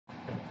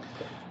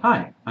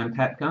Hi, I'm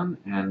Pat Gunn,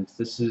 and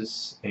this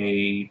is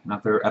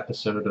another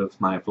episode of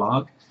my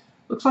vlog.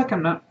 Looks like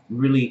I'm not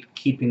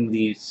recording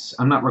these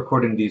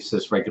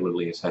as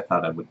regularly as I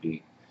thought I would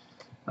be.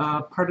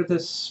 Part of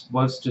this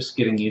was just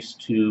getting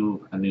used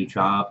to a new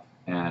job,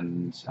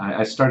 and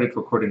I started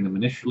recording them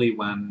initially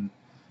when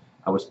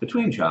I was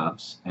between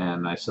jobs,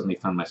 and I suddenly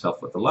found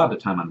myself with a lot of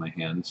time on my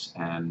hands,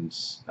 and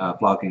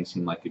vlogging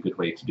seemed like a good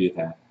way to do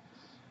that.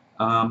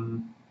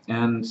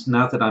 And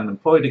now that I'm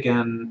employed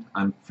again,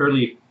 I'm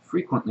fairly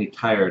frequently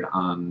tired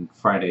on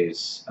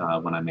Fridays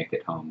when I make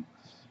it home.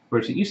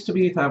 Whereas it used to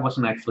be that I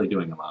wasn't actually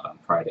doing a lot on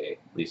Friday,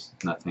 at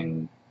least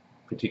nothing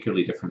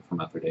particularly different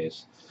from other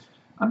days.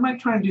 I might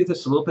try and do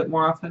this a little bit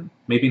more often,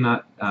 maybe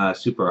not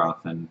super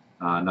often,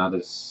 not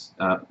as,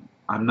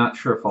 I'm not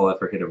sure if I'll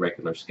ever hit a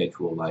regular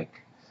schedule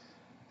like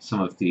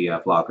some of the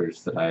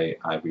vloggers that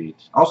I read.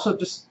 Also,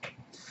 just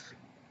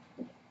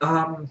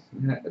um,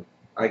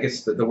 I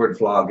guess the word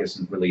vlog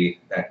isn't really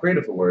that great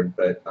of a word,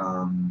 but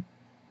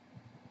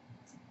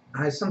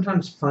I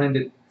sometimes find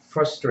it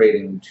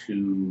frustrating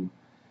to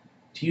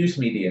use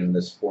media in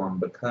this form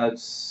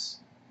because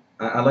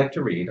I like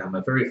to read. I'm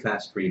a very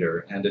fast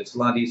reader, and it's a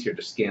lot easier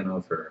to scan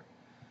over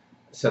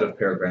a set of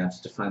paragraphs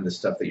to find the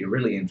stuff that you're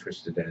really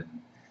interested in.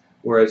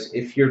 Whereas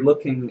if you're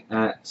looking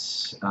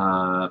at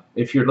a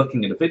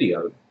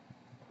video,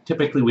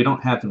 typically we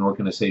don't have an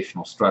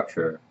organizational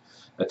structure,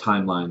 a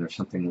timeline or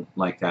something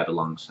like that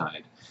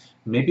alongside.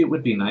 Maybe it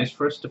would be nice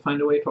for us to find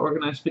a way to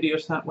organize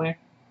videos that way.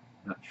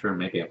 Not sure,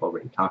 maybe I've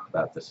already talked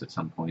about this at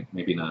some point,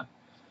 maybe not.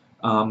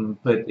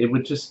 But it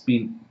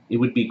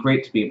would be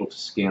great to be able to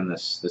scan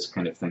this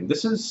kind of thing.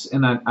 This is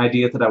an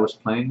idea that I was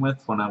playing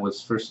with when I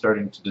was first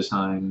starting to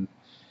design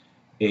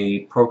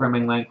a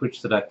programming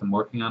language that I've been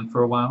working on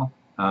for a while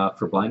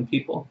for blind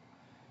people.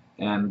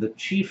 And the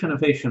chief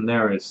innovation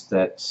there is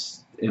that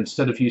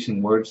instead of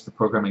using words, the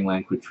programming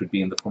language would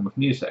be in the form of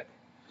music,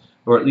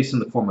 or at least in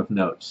the form of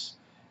notes.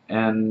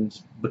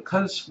 And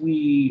because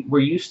we're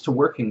used to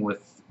working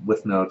with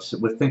notes,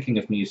 with thinking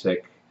of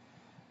music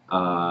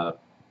uh,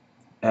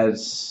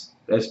 as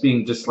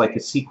being just like a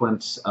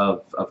sequence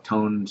of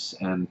tones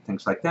and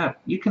things like that,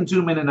 you can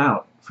zoom in and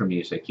out for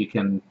music. You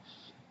can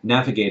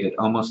navigate it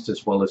almost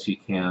as well as you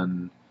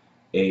can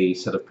a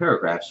set of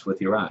paragraphs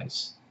with your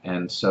eyes.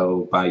 And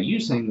so by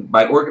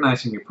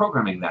organizing your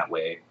programming that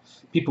way,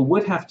 people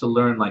would have to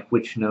learn like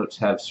which notes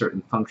have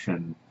certain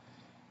function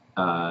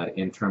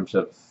in terms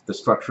of the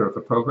structure of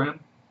a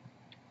program,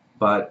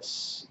 but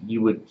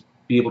you would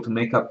be able to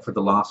make up for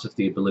the loss of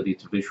the ability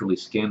to visually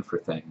scan for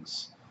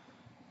things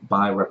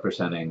by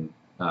representing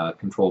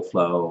control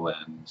flow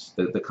and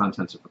the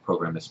contents of the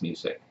program as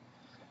music.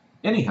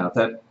 Anyhow,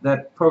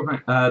 that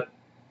program,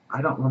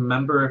 I don't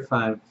remember if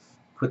I've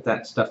put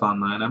that stuff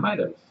online. I might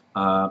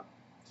have.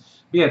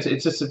 Yeah,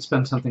 it's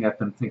been something I've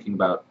been thinking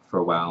about for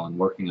a while and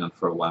working on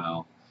for a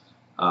while.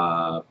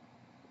 Uh,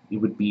 it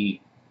would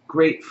be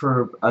great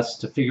for us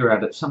to figure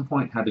out at some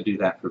point how to do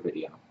that for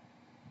video.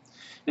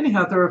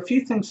 Anyhow, there are a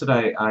few things that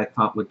I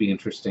thought would be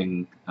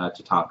interesting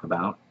to talk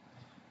about.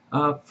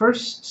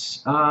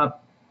 First,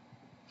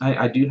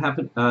 I do have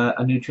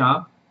a new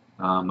job.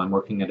 I'm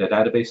working at a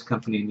database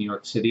company in New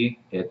York City.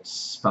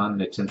 It's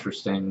fun, it's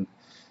interesting,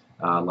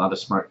 a lot of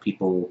smart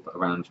people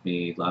around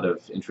me, a lot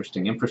of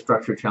interesting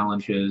infrastructure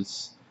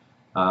challenges.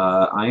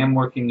 I am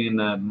working in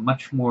a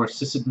much more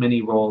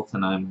sysadmin role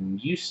than I'm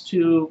used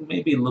to,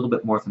 maybe a little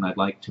bit more than I'd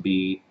like to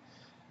be.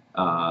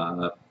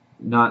 Uh,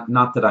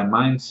 not that I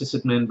mind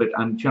sysadmin, but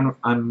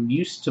I'm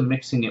used to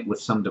mixing it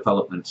with some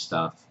development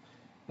stuff,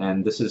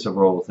 and this is a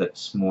role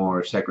that's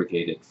more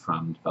segregated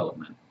from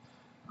development.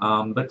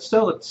 But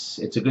still, it's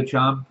a good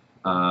job.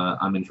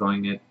 I'm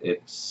enjoying it.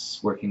 It's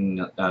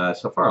working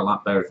so far a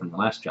lot better than the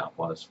last job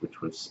was, which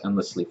was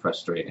endlessly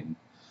frustrating.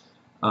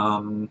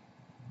 Um,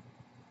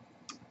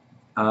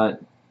 uh,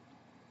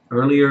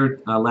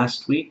 Earlier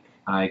last week,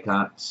 I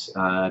got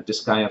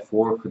Disgaea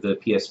 4 for the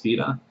PS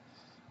Vita,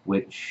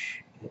 which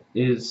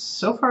is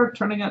so far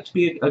turning out to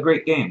be a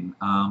great game.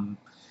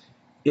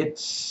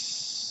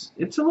 It's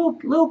a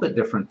little bit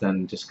different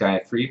than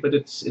Disgaea 3, but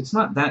it's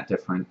not that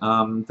different.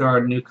 There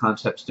are new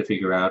concepts to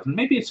figure out, and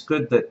maybe it's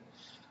good that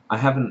I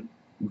haven't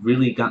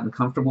really gotten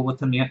comfortable with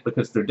them yet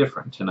because they're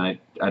different, and I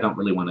don't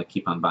really want to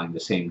keep on buying the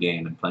same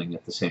game and playing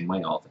it the same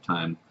way all the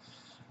time.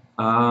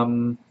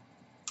 Um,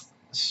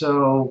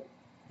 so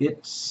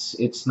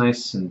it's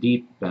nice and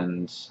deep,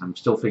 and I'm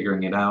still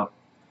figuring it out.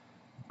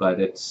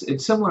 But it's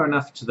similar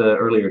enough to the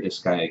earlier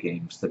Disgaea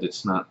games that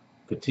it's not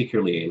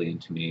particularly alien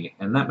to me,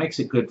 and that makes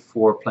it good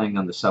for playing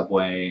on the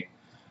subway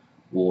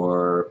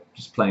or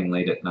just playing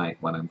late at night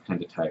when I'm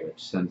kind of tired,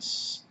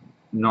 since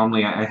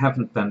normally I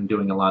haven't been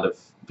doing a lot of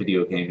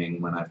video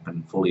gaming when I've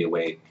been fully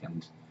awake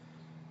and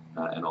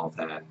all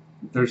that.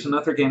 There's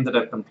another game that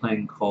I've been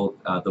playing called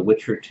The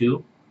Witcher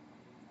 2,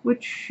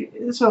 which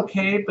is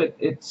okay, but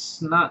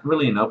it's not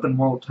really an open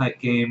world type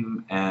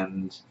game,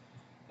 and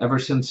ever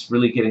since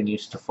really getting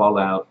used to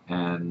Fallout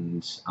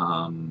and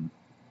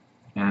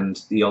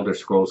the Elder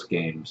Scrolls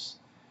games,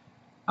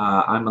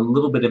 I'm a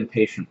little bit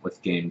impatient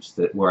with games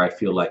that where I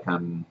feel like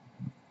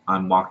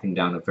I'm walking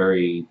down a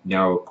very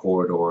narrow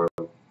corridor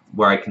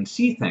where I can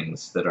see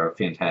things that are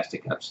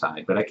fantastic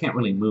outside, but I can't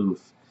really move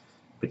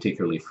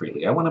particularly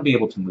freely. I want to be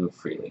able to move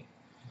freely.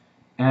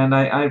 And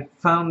I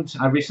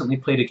recently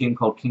played a game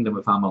called Kingdom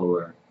of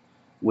Amalur,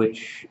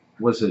 which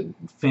was a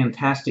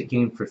fantastic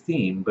game for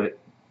theme, but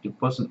it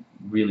wasn't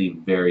really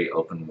very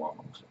open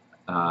world.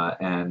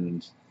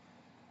 And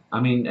I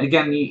mean,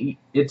 again,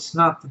 it's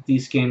not that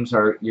these games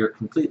you're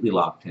completely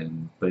locked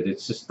in, but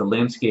it's just the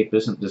landscape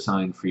isn't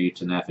designed for you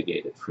to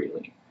navigate it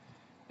freely.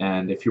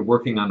 And if you're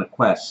working on a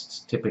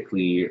quest,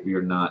 typically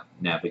you're not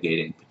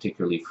navigating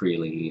particularly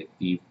freely.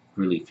 You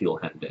really feel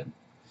hemmed in.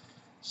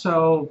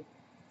 So,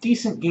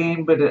 decent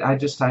game, but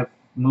I've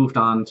moved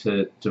on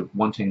to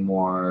wanting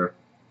more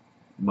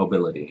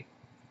mobility.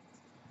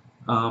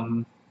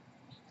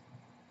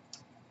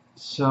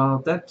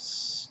 So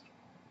that's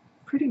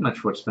pretty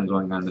much what's been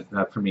going on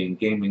for me in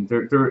gaming.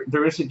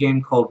 There is a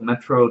game called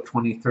Metro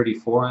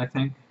 2034, I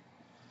think,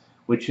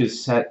 which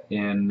is set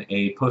in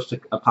a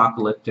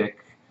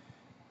post-apocalyptic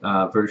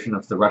version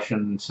of the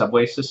Russian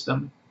subway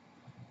system.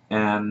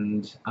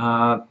 And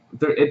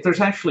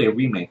there's actually a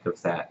remake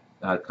of that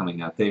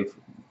coming out. They've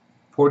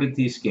ported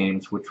these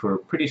games, which were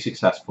pretty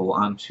successful,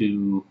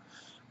 onto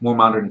more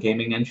modern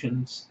gaming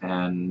engines,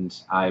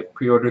 and I've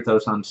pre-ordered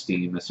those on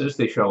Steam. As soon as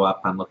they show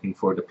up, I'm looking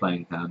forward to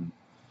playing them.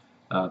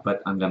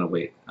 But I'm gonna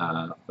wait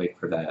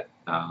for that.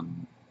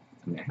 I'm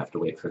gonna have to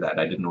wait for that.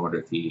 I didn't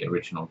order the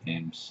original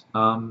games.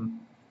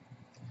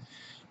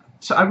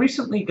 So I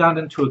recently got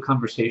into a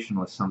conversation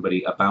with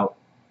somebody about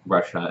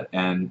Russia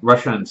and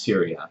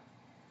Syria,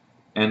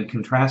 and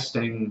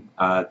contrasting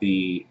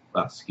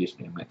excuse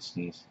me, I might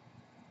sneeze.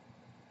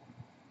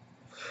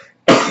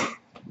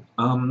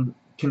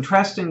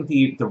 Contrasting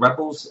the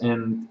rebels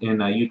in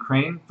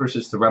Ukraine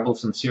versus the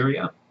rebels in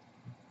Syria.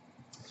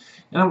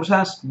 And I was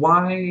asked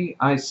why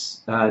I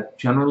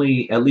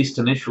generally, at least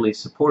initially,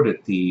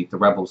 supported the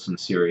rebels in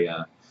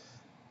Syria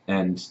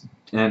and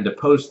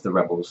opposed the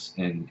rebels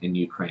in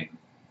Ukraine.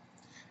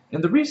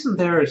 And the reason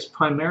there is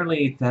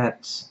primarily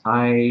that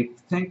I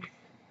think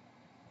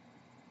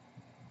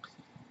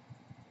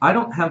I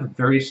don't have a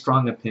very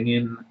strong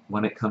opinion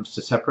when it comes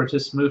to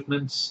separatist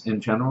movements in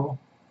general,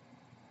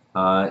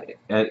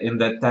 in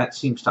that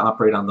seems to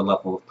operate on the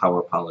level of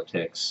power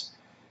politics.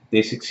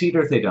 They succeed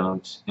or they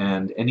don't,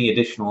 and any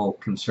additional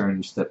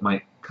concerns that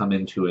might come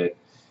into it,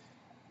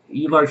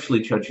 you largely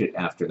judge it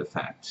after the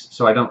fact.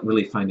 So I don't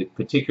really find it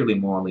particularly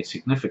morally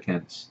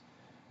significant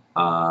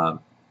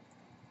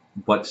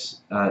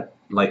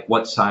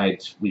what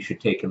sides we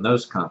should take in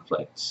those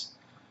conflicts.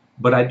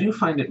 But I do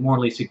find it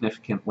morally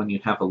significant when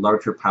you have a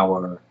larger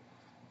power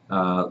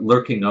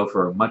lurking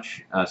over a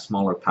much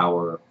smaller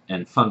power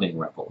and funding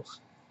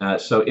rebels.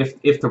 So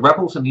if the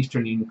rebels in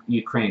eastern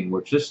Ukraine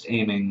were just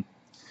aiming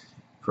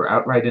for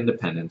outright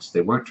independence, they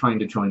weren't trying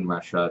to join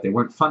Russia, they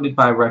weren't funded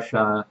by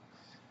Russia,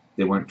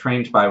 they weren't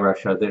trained by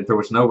Russia, there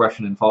was no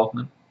Russian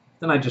involvement,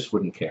 then I just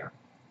wouldn't care.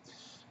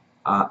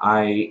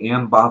 I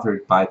am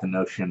bothered by the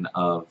notion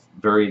of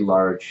very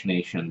large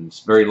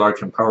nations, very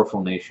large and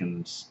powerful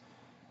nations,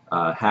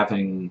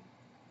 having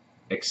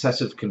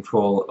excessive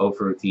control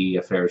over the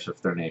affairs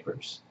of their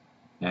neighbors.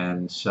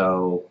 And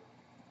so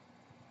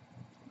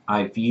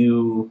I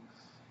view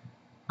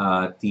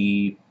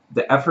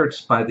the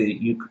efforts by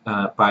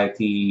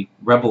the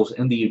rebels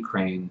in the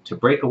Ukraine to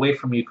break away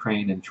from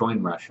Ukraine and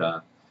join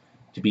Russia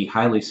to be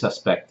highly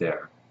suspect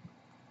there.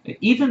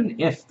 Even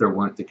if there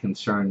weren't the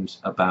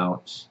concerns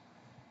about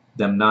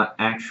them not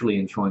actually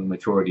enjoying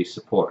majority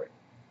support.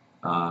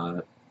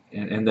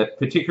 And that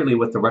particularly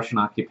with the Russian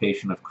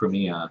occupation of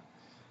Crimea,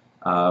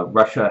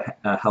 Russia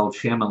held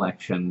sham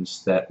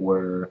elections that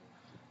were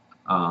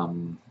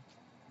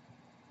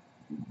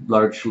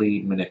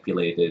largely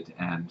manipulated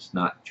and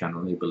not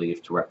generally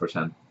believed to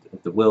represent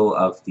the will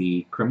of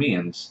the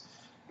Crimeans.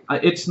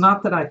 It's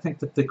not that I think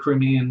that the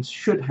Crimeans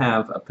should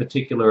have a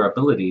particular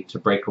ability to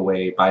break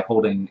away by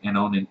holding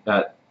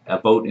a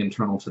vote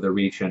internal to the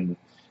region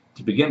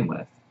to begin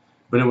with,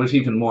 but it was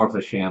even more of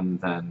a sham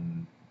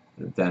than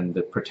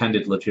the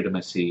pretended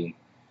legitimacy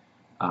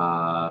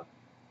as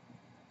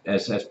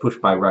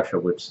pushed by Russia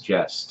would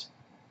suggest.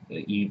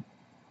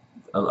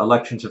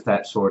 Elections of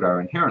that sort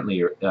are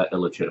inherently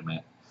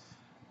illegitimate,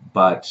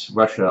 but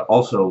Russia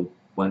also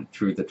went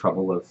through the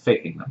trouble of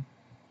faking them.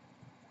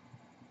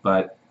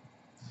 But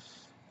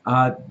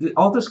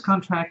all this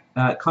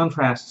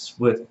contrasts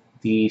with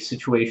the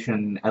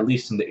situation, at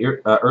least in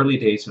the early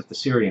days of the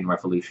Syrian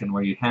Revolution,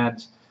 where you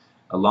had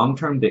a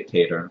long-term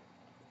dictator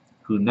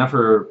who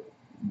never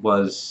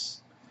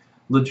was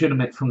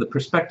legitimate from the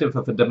perspective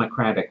of a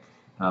democratic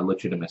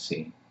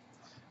legitimacy,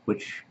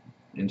 which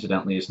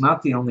incidentally is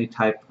not the only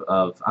type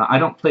of... I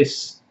don't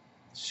place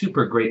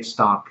super great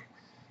stock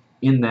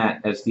in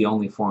that as the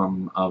only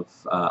form of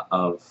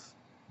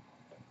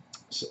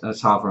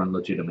sovereign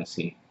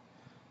legitimacy.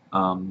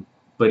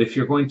 But if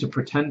you're going to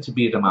pretend to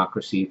be a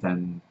democracy,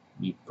 then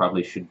you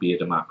probably should be a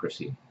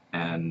democracy.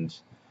 And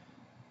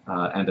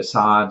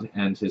Assad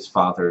and his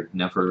father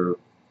never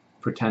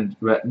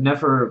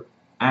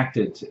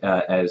acted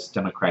as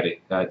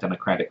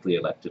democratically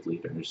elected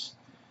leaders.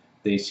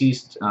 They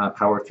seized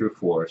power through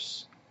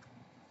force,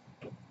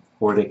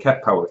 or they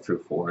kept power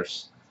through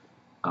force,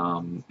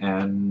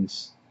 and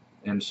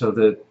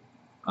so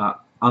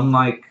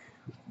unlike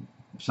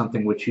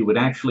something which you would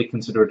actually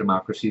consider a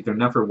democracy, there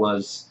never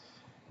was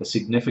a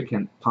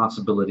significant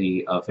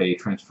possibility of a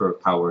transfer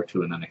of power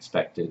to an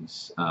unexpected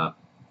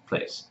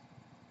place.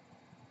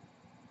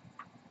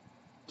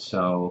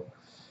 So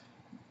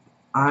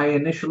I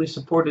initially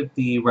supported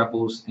the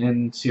rebels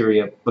in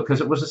Syria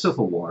because it was a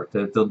civil war.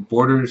 The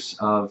borders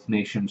of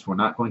nations were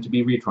not going to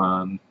be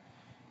redrawn,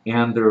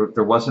 and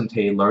there wasn't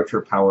a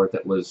larger power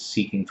that was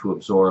seeking to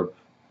absorb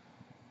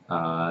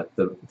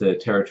the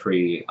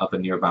territory of a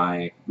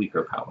nearby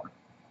weaker power.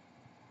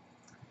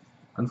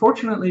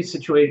 Unfortunately,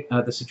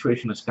 the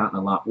situation has gotten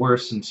a lot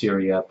worse in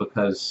Syria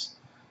because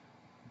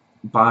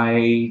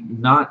by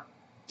not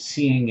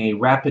seeing a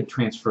rapid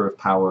transfer of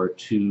power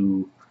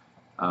to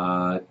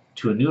a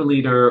new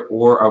leader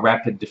or a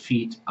rapid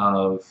defeat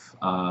of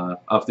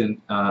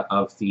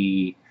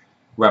the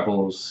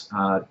rebels,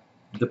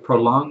 the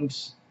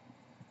prolonged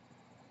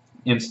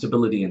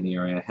instability in the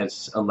area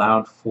has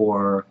allowed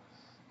for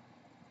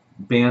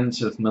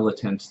bands of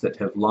militants that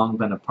have long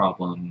been a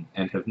problem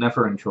and have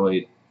never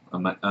enjoyed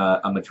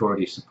a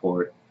majority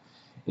support.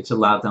 It's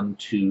allowed them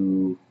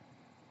to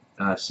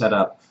set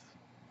up,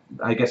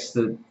 I guess,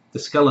 the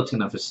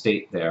skeleton of a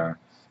state there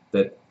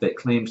that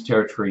claims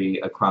territory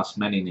across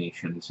many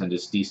nations and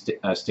is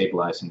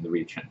destabilizing the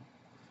region.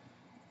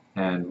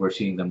 And we're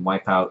seeing them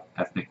wipe out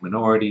ethnic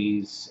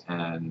minorities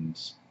and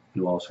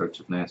do all sorts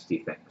of nasty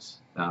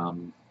things.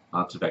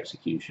 Lots of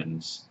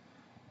executions,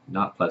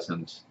 not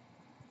pleasant.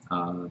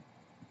 And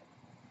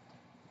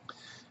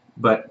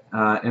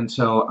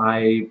so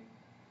I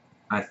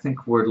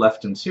think we're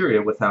left in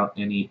Syria without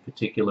any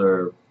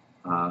particular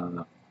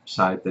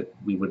side that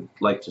we would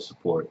like to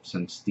support,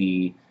 since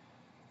the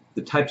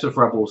types of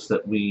rebels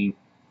that we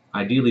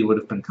ideally would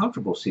have been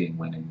comfortable seeing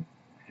winning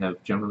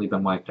have generally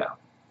been wiped out.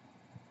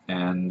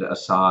 And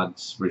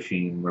Assad's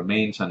regime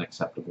remains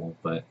unacceptable,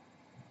 but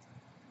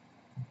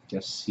I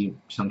guess you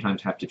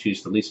sometimes have to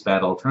choose the least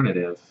bad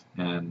alternative,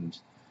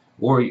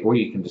 or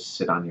you can just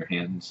sit on your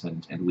hands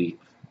and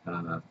weep.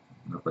 I'm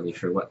not really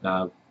sure what.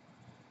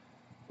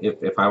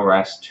 If I were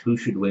asked who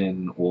should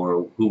win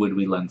or who would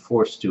we lend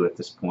force to at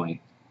this point,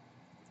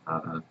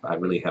 I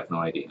really have no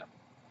idea,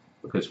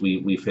 because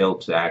we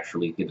failed to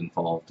actually get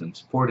involved and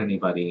support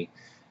anybody,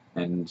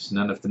 and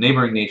none of the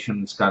neighboring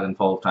nations got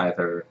involved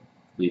either,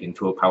 leading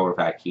to a power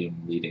vacuum,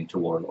 leading to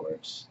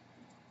warlords,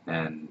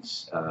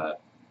 and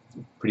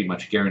pretty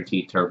much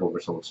guaranteed terrible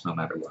results no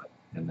matter what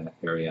in that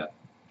area.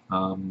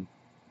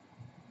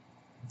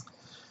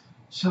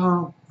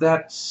 So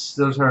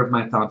those are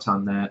my thoughts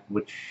on that,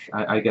 which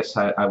I guess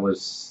that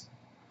was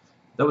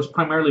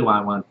primarily why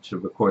I wanted to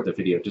record the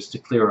video, just to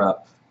clear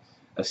up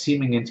a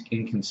seeming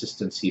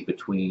inconsistency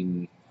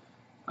between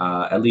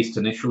at least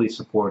initially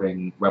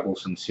supporting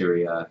rebels in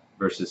Syria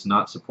versus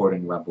not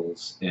supporting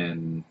rebels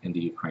in the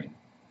Ukraine.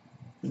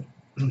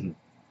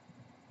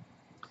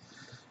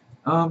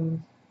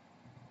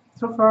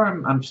 So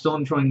far, I'm still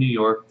enjoying New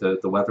York. The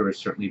weather is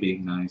certainly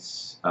being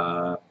nice.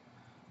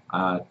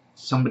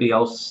 Somebody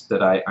else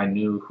that I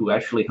knew who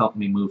actually helped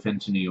me move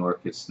into New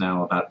York is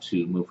now about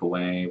to move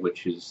away,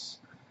 which is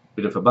a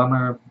bit of a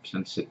bummer,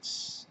 since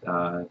it's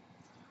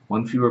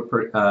one fewer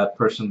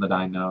person that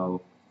I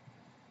know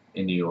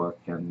in New York,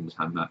 and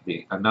I'm not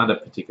a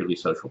particularly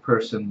social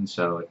person,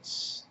 so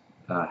it's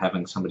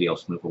having somebody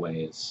else move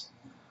away is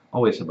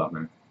always a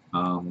bummer.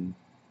 Not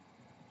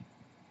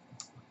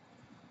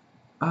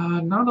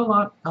a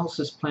lot else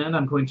is planned.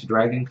 I'm going to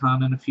Dragon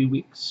Con in a few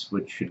weeks,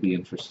 which should be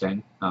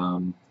interesting.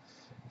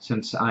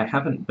 Since I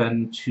haven't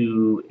been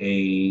to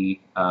a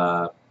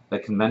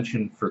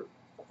convention for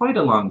quite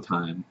a long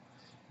time,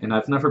 and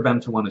I've never been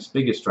to one as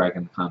big as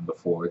Dragon Con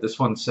before. This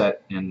one's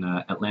set in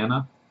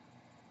Atlanta.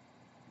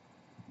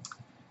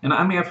 And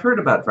I mean, I've heard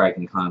about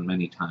Dragon Con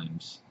many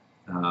times,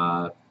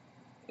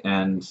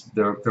 and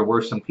there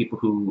were some people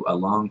who a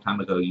long time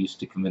ago used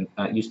to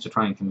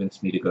try and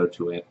convince me to go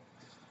to it.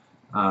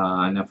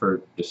 I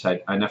never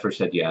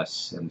said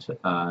yes, and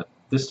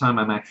this time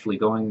I'm actually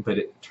going, but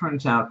it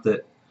turns out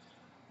that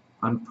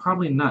I'm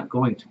probably not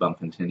going to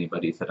bump into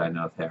anybody that I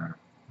know there,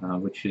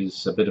 which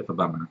is a bit of a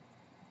bummer.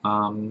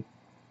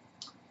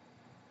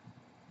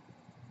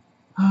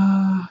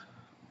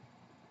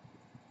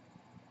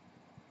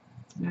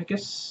 I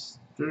guess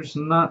there's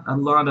not a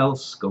lot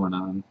else going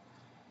on.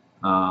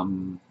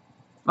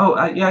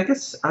 Yeah, I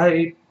guess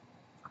I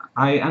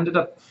ended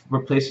up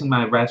replacing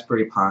my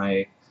Raspberry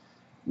Pi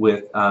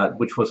with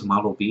which was a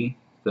Model B,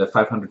 the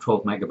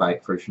 512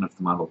 megabyte version of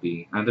the Model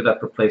B. I ended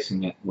up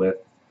replacing it with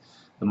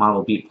the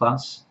Model B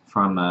Plus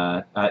from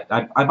I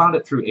bought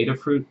it through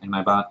Adafruit, and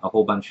I bought a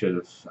whole bunch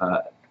of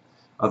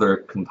other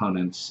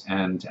components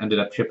and ended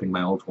up shipping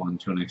my old one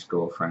to an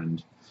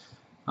ex-girlfriend.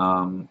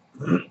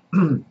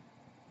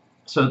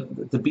 So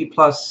the B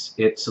Plus,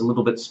 it's a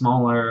little bit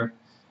smaller,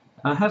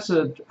 has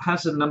a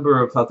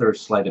number of other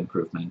slight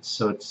improvements.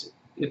 So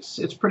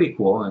it's pretty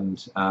cool,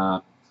 and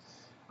I'm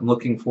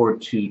looking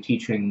forward to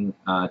teaching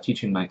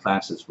my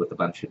classes with a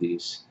bunch of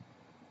these.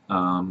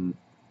 Um,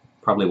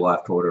 Probably will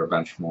have to order a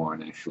bunch more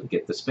and actually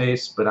get the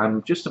space, but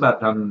I'm just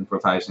about done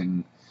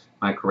revising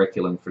my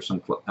curriculum for some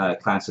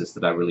classes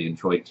that I really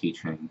enjoyed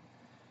teaching,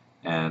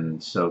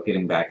 and so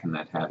getting back in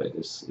that habit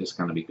is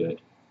going to be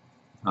good.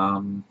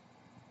 Um,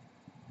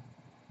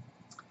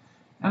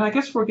 and I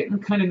guess we're getting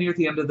kind of near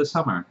the end of the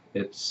summer.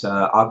 It's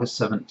August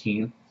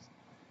 17th,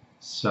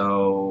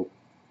 so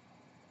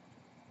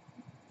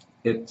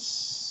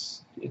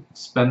it's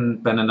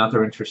been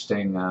another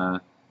interesting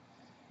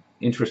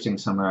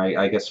summer.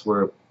 I guess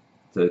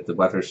the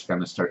weather's going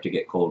to start to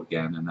get cold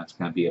again, and that's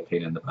going to be a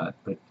pain in the butt.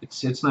 But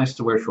it's nice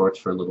to wear shorts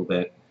for a little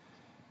bit,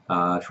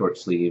 short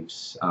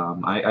sleeves.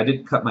 I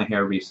did cut my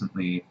hair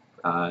recently.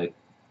 It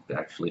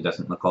actually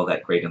doesn't look all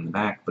that great in the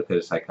back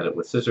because I cut it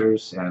with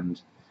scissors,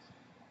 and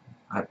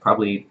I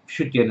probably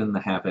should get in the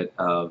habit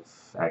of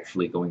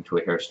actually going to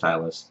a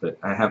hairstylist, but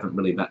I haven't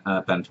really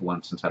been to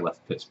one since I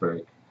left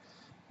Pittsburgh.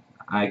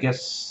 I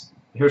guess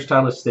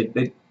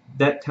hairstylists,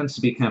 that tends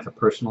to be kind of a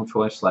personal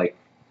choice, like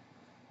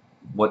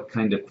what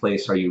kind of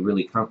place are you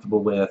really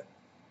comfortable with,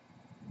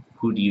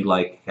 who do you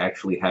like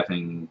actually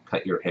having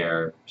cut your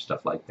hair,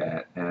 stuff like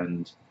that,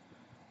 and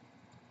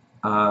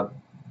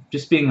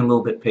just being a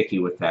little bit picky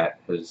with that,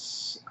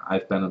 because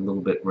I've been a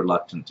little bit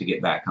reluctant to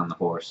get back on the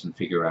horse and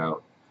figure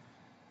out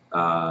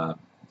a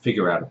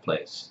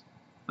place.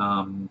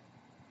 But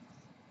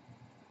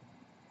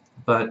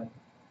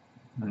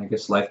I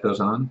guess life goes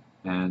on,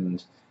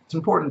 and it's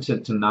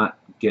important to not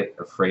get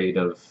afraid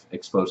of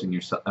exposing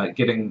yourself,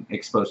 getting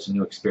exposed to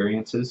new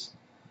experiences.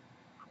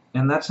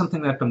 And that's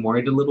something that I've been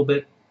worried a little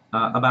bit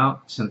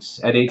about,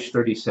 since at age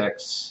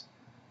 36,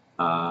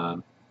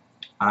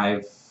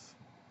 I've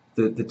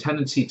the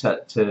tendency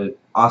to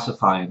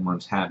ossify in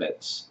one's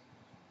habits.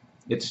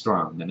 It's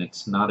strong, and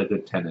it's not a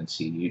good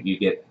tendency. You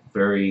get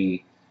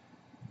very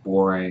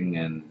boring,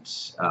 and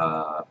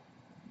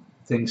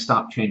things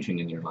stop changing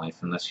in your life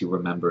unless you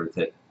remember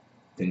that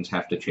things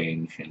have to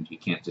change, and you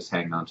can't just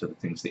hang on to the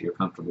things that you're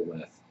comfortable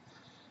with.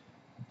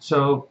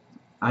 So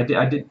I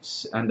did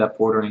end up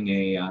ordering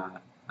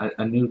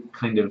a new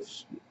kind of.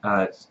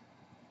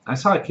 I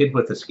saw a kid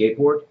with a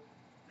skateboard.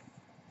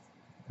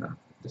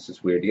 This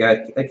is weird.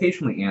 Yeah,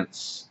 occasionally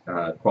ants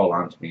crawl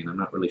onto me, and I'm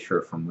not really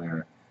sure from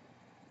where.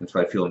 And so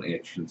I feel an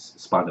itch and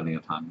spot an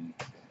ant on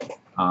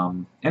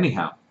me.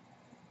 Anyhow,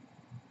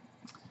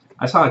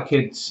 I saw a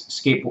kid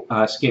skate by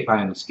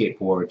on a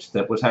skateboard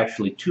that was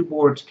actually two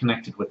boards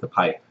connected with a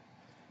pipe.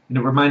 And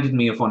it reminded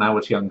me of when I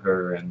was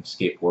younger and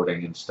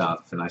skateboarding and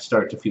stuff, and I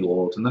started to feel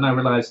old. And then I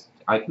realized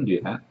I can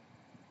do that.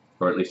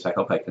 Or at least I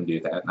hope I can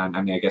do that. And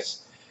I mean, I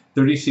guess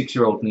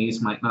 36-year-old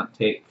knees might not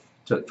take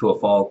to a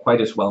fall quite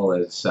as well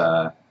as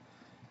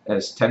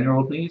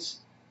 10-year-old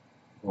knees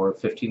or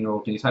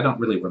 15-year-old knees. I don't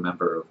really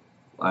remember.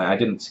 I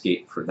didn't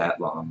skate for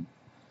that long.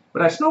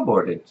 But I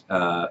snowboarded.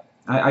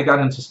 I got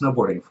into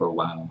snowboarding for a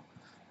while,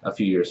 a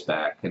few years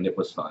back, and it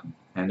was fun.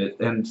 And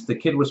the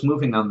kid was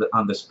moving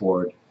on this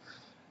board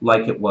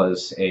like it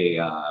was a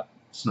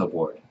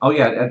snowboard. Oh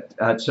yeah,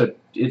 so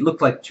it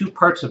looked like two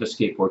parts of a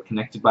skateboard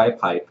connected by a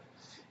pipe,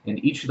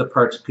 and each of the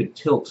parts could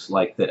tilt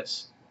like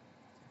this.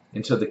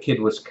 And so the kid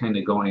was kind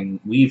of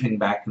weaving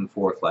back and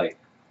forth like,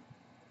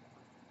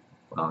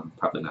 well, I'm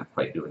probably not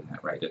quite doing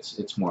that right.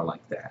 It's more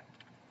like that.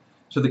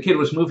 So the kid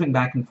was moving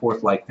back and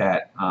forth like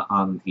that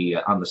on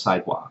the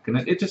sidewalk, and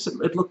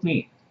it looked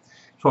neat.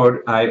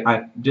 So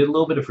I did a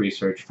little bit of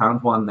research,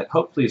 found one that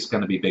hopefully is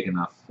going to be big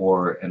enough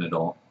for an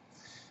adult,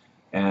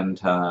 and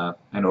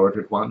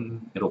ordered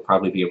one. It'll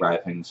probably be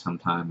arriving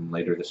sometime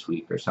later this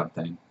week or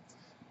something.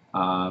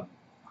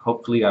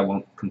 Hopefully I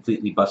won't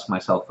completely bust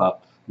myself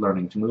up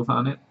learning to move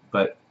on it,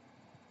 but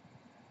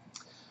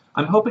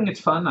I'm hoping it's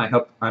fun.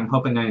 I'm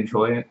hoping I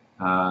enjoy it,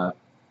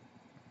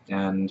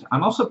 and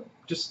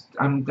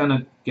I'm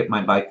gonna get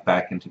my bike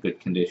back into good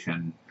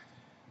condition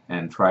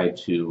and try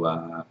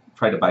to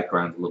bike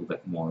around a little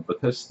bit more,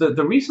 because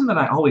the reason that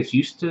I always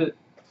used to,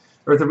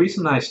 or the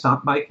reason that I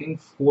stopped biking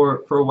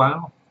for a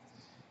while,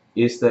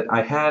 is that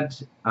I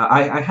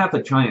have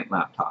a giant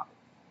laptop,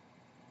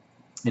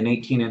 an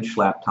 18-inch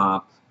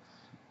laptop,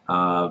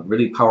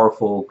 really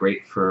powerful,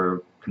 great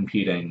for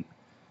computing,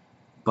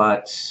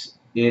 but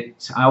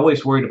I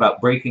always worried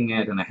about breaking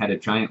it, and I had a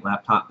giant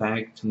laptop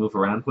bag to move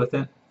around with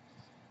it.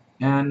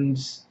 And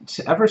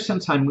ever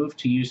since I moved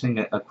to using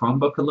a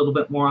Chromebook a little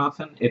bit more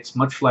often, it's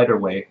much lighter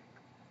weight.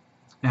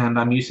 And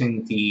I'm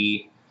using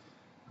the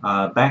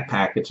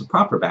backpack. It's a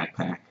proper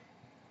backpack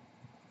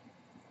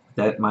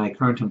that my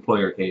current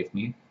employer gave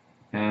me.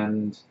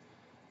 And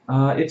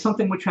it's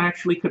something which I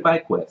actually could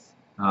bike with.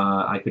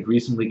 I could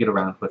reasonably get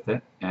around with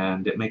it,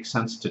 and it makes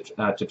sense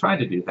to try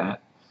to do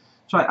that.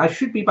 So I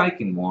should be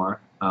biking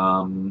more.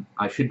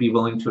 I should be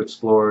willing to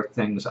explore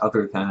things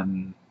other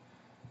than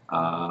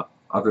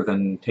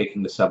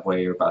taking the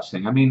subway or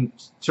busing. I mean,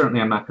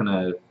 certainly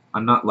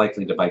I'm not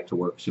likely to bike to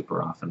work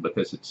super often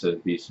because it's a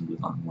reasonably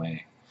long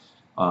way.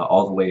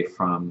 All the way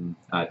from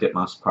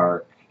Ditmas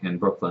Park in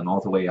Brooklyn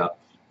all the way up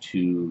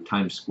to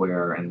Times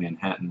Square and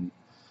Manhattan.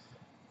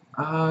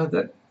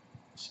 That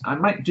I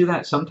might do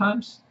that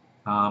sometimes,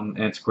 and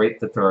it's great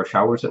that there are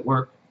showers at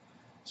work,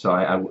 so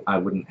I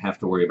wouldn't have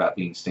to worry about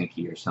being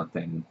stinky or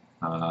something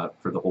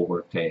for the whole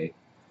workday.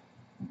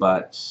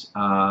 But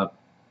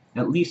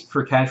at least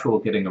for casual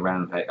getting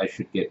around, I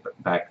should get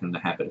back in the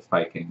habit of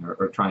biking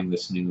or trying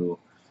this new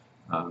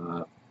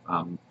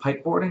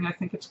kiteboarding, I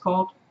think it's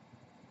called.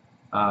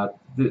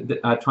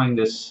 Trying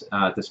this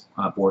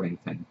boarding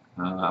thing.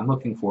 I'm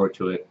looking forward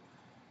to it.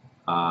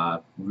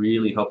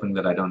 Really hoping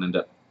that I don't end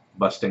up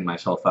busting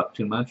myself up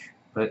too much,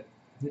 but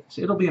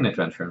it'll be an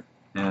adventure,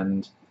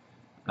 and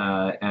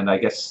I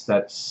guess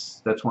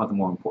that's one of the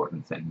more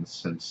important things,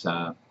 since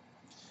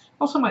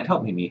also might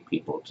help me meet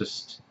people.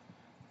 Just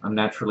I'm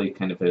naturally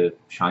kind of a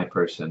shy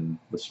person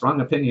with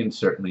strong opinions,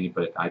 certainly,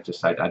 but I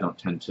don't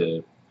tend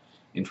to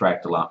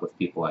interact a lot with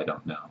people I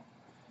don't know.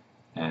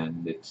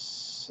 And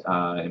it's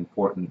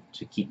important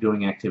to keep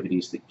doing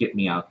activities that get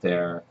me out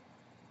there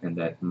and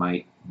that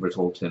might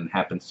result in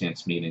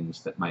happenstance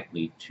meetings that might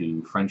lead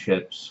to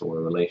friendships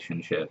or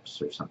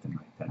relationships or something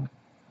like that.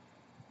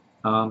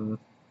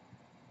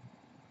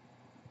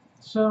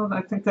 So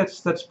I think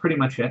that's pretty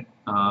much it.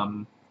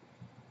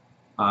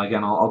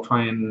 Again, I'll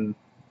try and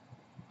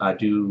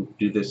do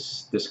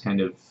this kind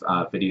of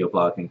video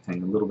blogging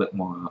thing a little bit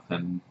more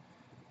often.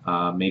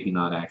 Maybe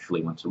not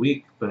actually once a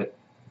week, but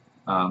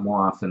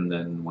more often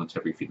than once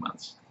every few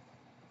months.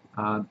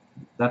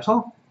 That's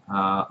all.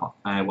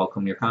 I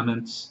welcome your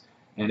comments,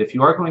 and if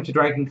you are going to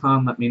Dragon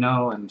Con, let me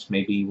know, and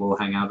maybe we'll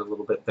hang out a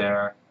little bit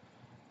there.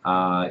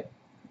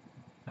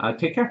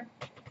 Take care.